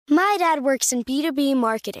My dad works in B2B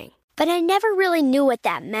marketing, but I never really knew what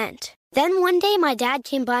that meant. Then one day, my dad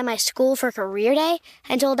came by my school for career day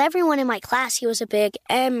and told everyone in my class he was a big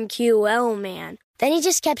MQL man. Then he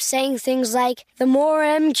just kept saying things like, the more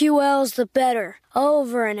MQLs, the better,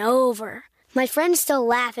 over and over. My friends still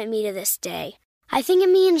laugh at me to this day. I think it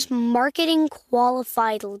means marketing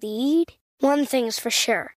qualified lead. One thing's for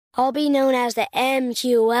sure. I'll be known as the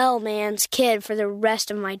MQL man's kid for the rest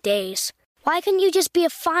of my days. Why couldn't you just be a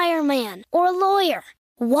fireman or a lawyer?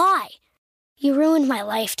 Why? You ruined my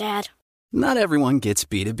life, Dad. Not everyone gets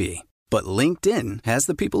B2B, but LinkedIn has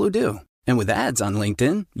the people who do. And with ads on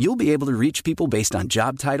LinkedIn, you'll be able to reach people based on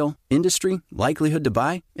job title, industry, likelihood to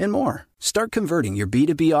buy, and more. Start converting your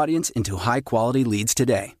B2B audience into high-quality leads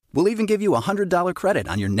today. We'll even give you a $100 credit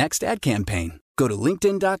on your next ad campaign. Go to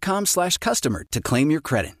linkedin.com/customer to claim your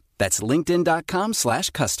credit. That's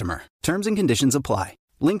linkedin.com/customer. Terms and conditions apply.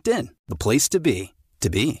 LinkedIn, the place to be, to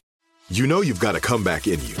be. You know you've got a comeback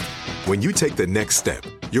in you. When you take the next step,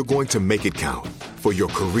 you're going to make it count. For your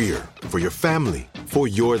career, for your family, for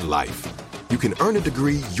your life. You can earn a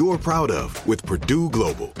degree you're proud of with Purdue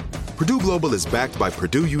Global. Purdue Global is backed by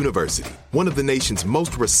Purdue University, one of the nation's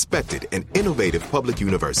most respected and innovative public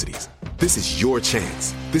universities. This is your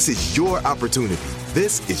chance. This is your opportunity.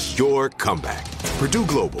 This is your comeback. Purdue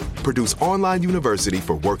Global, Purdue's online university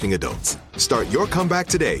for working adults. Start your comeback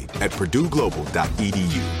today at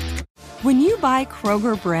purdueglobal.edu. When you buy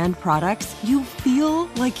Kroger brand products, you feel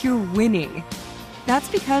like you're winning. That's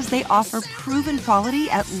because they offer proven quality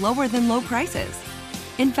at lower than low prices.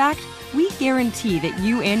 In fact, we guarantee that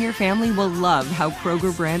you and your family will love how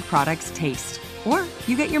Kroger brand products taste, or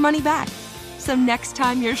you get your money back. So next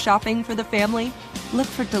time you're shopping for the family, look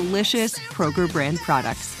for delicious Kroger brand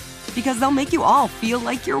products, because they'll make you all feel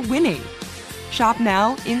like you're winning. Shop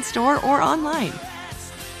now, in-store, or online.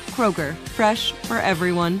 Kroger, fresh for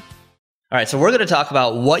everyone. All right, so we're going to talk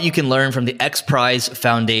about what you can learn from the XPRIZE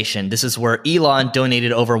Foundation. This is where Elon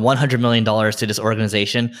donated over $100 million to this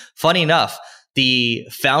organization. Funny enough, the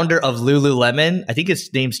founder of Lululemon, I think his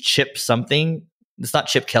name's Chip something. It's not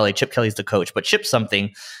Chip Kelly. Chip Kelly's the coach, but Chip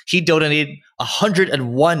something. He donated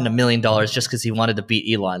 $101 million just because he wanted to beat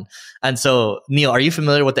Elon. And so, Neil, are you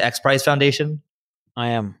familiar with the XPRIZE Foundation?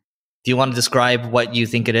 I am. Do you want to describe what you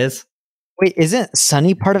think it is? Wait, isn't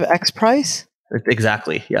Sunny part of XPRIZE?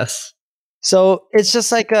 Exactly, yes. So it's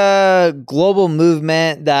just like a global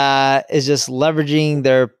movement that is just leveraging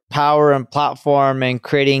their power and platform and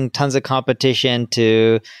creating tons of competition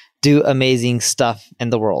to do amazing stuff in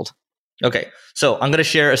the world. Okay, so I'm going to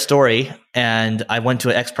share a story. And I went to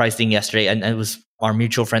an XPRIZE thing yesterday, and it was our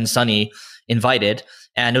mutual friend Sunny invited.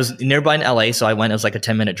 And it was nearby in LA, so I went. It was like a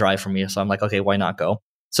 10-minute drive from me. So I'm like, okay, why not go?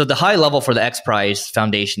 So the high level for the XPRIZE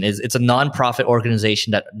Foundation is it's a nonprofit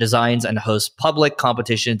organization that designs and hosts public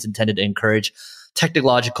competitions intended to encourage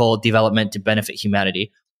technological development to benefit humanity.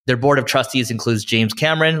 Their board of trustees includes James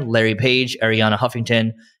Cameron, Larry Page, Ariana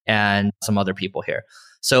Huffington, and some other people here.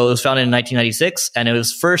 So it was founded in 1996, and it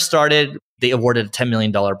was first started. They awarded a $10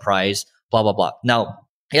 million prize, blah, blah, blah. Now,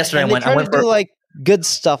 yesterday I went to do like good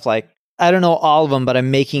stuff. Like, I don't know all of them, but I'm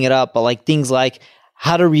making it up. But like things like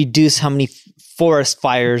how to reduce how many forest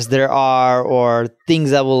fires there are, or things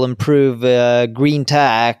that will improve green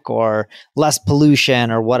tech or less pollution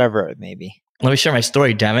or whatever it may be. Let me share my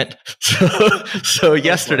story, damn it. So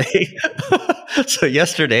yesterday,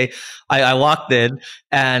 I walked in,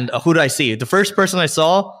 and who did I see? The first person I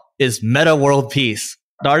saw is Meta World Peace,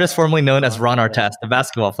 the artist formerly known as Ron Artest, the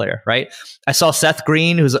basketball player, right? I saw Seth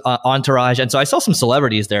Green, who's Entourage, and so I saw some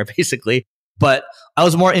celebrities there, basically. But I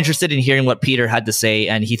was more interested in hearing what Peter had to say,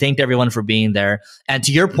 and he thanked everyone for being there. And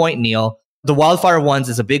to your point, Neil, the wildfire ones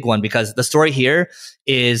is a big one, because the story here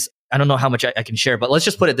is, I don't know how much I can share, but let's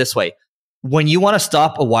just put it this way. When you want to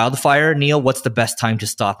stop a wildfire, Neil, what's the best time to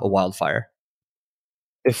stop a wildfire?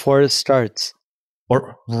 Before it starts.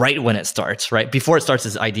 Or right when it starts, right? Before it starts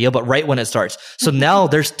is ideal, but right when it starts. So now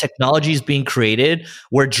there's technologies being created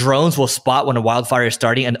where drones will spot when a wildfire is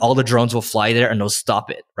starting, and all the drones will fly there and they'll stop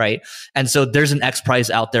it, right? And so there's an XPRIZE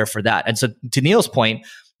out there for that. And so to Neil's point,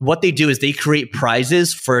 what they do is they create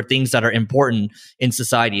prizes for things that are important in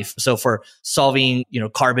society. So for solving,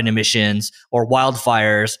 carbon emissions or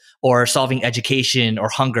wildfires, or solving education or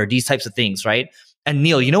hunger, these types of things, right? And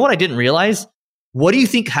Neil, you know what I didn't realize? What do you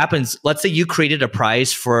think happens? Let's say you created a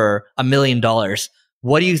prize for $1 million.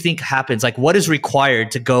 What do you think happens? Like, what is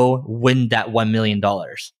required to go win that $1 million?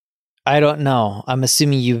 I don't know. I'm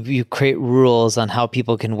assuming you create rules on how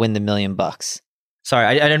people can win the $1 million. Sorry,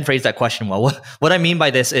 I didn't phrase that question well. What I mean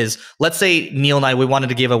by this is, let's say Neil and I, we wanted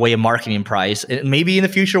to give away a marketing prize. Maybe in the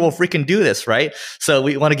future we'll freaking do this, right? So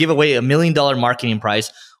we want to give away $1 million marketing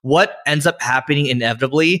prize. what ends up happening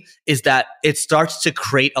inevitably is that it starts to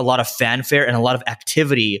create a lot of fanfare and a lot of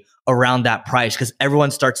activity around that prize because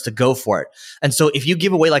everyone starts to go for it. And so if you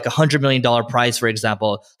give away like $100 million prize, for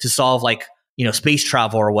example, to solve like, space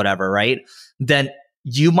travel or whatever, right? Then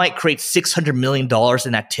you might create $600 million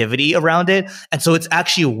in activity around it. And so it's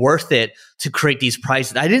actually worth it to create these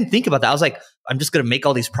prizes. I didn't think about that. I was like, I'm just going to make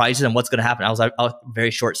all these prizes and what's going to happen? I was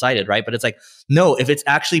very short-sighted, right? But it's like, no, if it's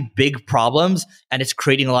actually big problems and it's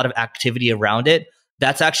creating a lot of activity around it,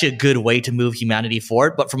 that's actually a good way to move humanity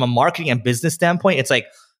forward. But from a marketing and business standpoint, it's like,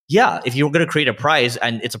 yeah, if you're going to create a prize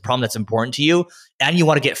and it's a problem that's important to you and you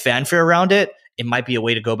want to get fanfare around it, it might be a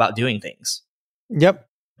way to go about doing things. Yep.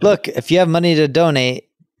 Look, if you have money to donate,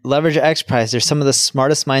 leverage XPRIZE. There's some of the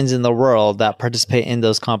smartest minds in the world that participate in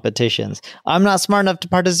those competitions. I'm not smart enough to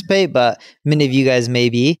participate, but many of you guys may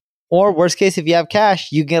be. Or worst case, if you have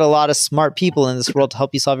cash, you get a lot of smart people in this world to help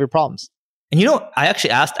you solve your problems. And I actually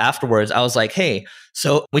asked afterwards, I was like, hey,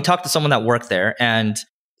 so we talked to someone that worked there. And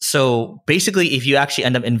so basically, if you actually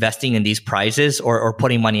end up investing in these prizes or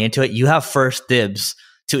putting money into it, you have first dibs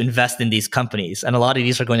to invest in these companies. And a lot of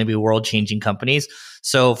these are going to be world-changing companies.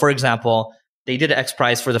 So for example, they did an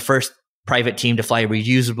XPRIZE for the first private team to fly a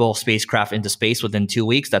reusable spacecraft into space within 2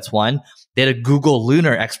 weeks. That's one. They had a Google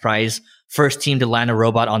Lunar XPRIZE, first team to land a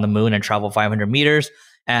robot on the moon and travel 500 meters.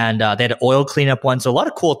 And they had an oil cleanup one. So a lot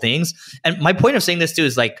of cool things. And my point of saying this too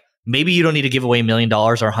is like, maybe you don't need to give away $1 million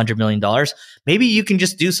or $100 million. Maybe you can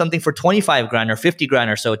just do something for 25 grand or 50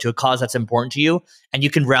 grand or so to a cause that's important to you. And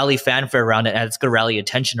you can rally fanfare around it and it's going to rally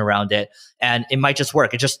attention around it. And it might just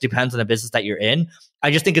work. It just depends on the business that you're in.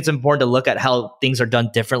 I just think it's important to look at how things are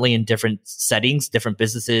done differently in different settings, different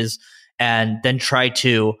businesses, and then try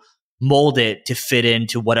to mold it to fit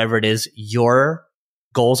into whatever it is your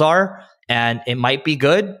goals are. And it might be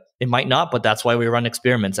good. It might not, but that's why we run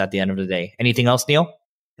experiments at the end of the day. Anything else, Neil?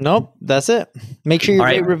 Nope, that's it. Make sure you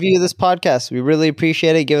rate, review this podcast. We really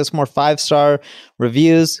appreciate it. Give us more 5-star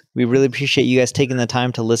reviews. We really appreciate you guys taking the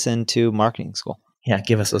time to listen to Marketing School. Yeah,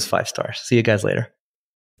 give us those 5 stars. See you guys later.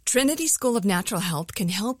 Trinity School of Natural Health can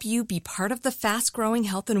help you be part of the fast-growing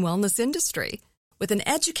health and wellness industry. With an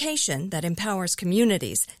education that empowers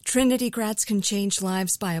communities, Trinity grads can change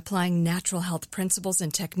lives by applying natural health principles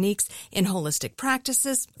and techniques in holistic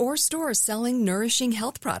practices or stores selling nourishing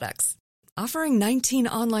health products. Offering 19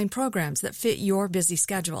 online programs that fit your busy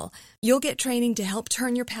schedule, you'll get training to help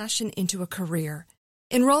turn your passion into a career.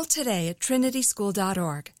 Enroll today at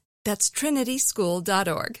trinityschool.org. That's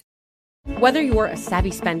trinityschool.org. Whether you're a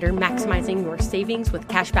savvy spender maximizing your savings with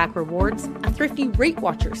cashback rewards, a thrifty rate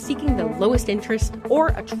watcher seeking the lowest interest, or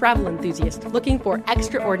a travel enthusiast looking for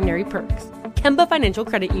extraordinary perks, Kemba Financial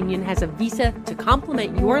Credit Union has a visa to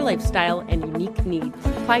complement your lifestyle and unique needs.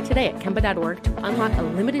 Apply today at Kemba.org to unlock a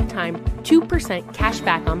limited time 2% cash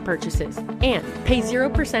back on purchases and pay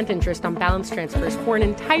 0% interest on balance transfers for an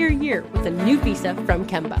entire year with a new visa from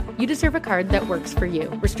Kemba. You deserve a card that works for you.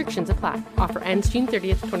 Restrictions apply. Offer ends June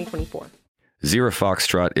 30th, 2024. Zero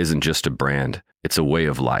Foxtrot isn't just a brand, it's a way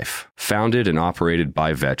of life. Founded and operated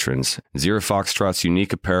by veterans, Zero Foxtrot's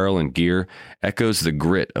unique apparel and gear echoes the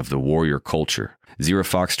grit of the warrior culture. Zero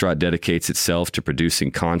Foxtrot dedicates itself to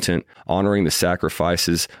producing content, honoring the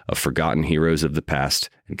sacrifices of forgotten heroes of the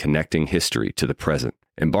past, and connecting history to the present.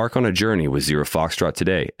 Embark on a journey with Zero Foxtrot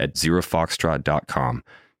today at zerofoxtrot.com.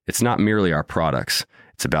 It's not merely our products,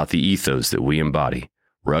 it's about the ethos that we embody.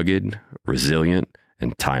 Rugged, resilient,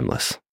 and timeless.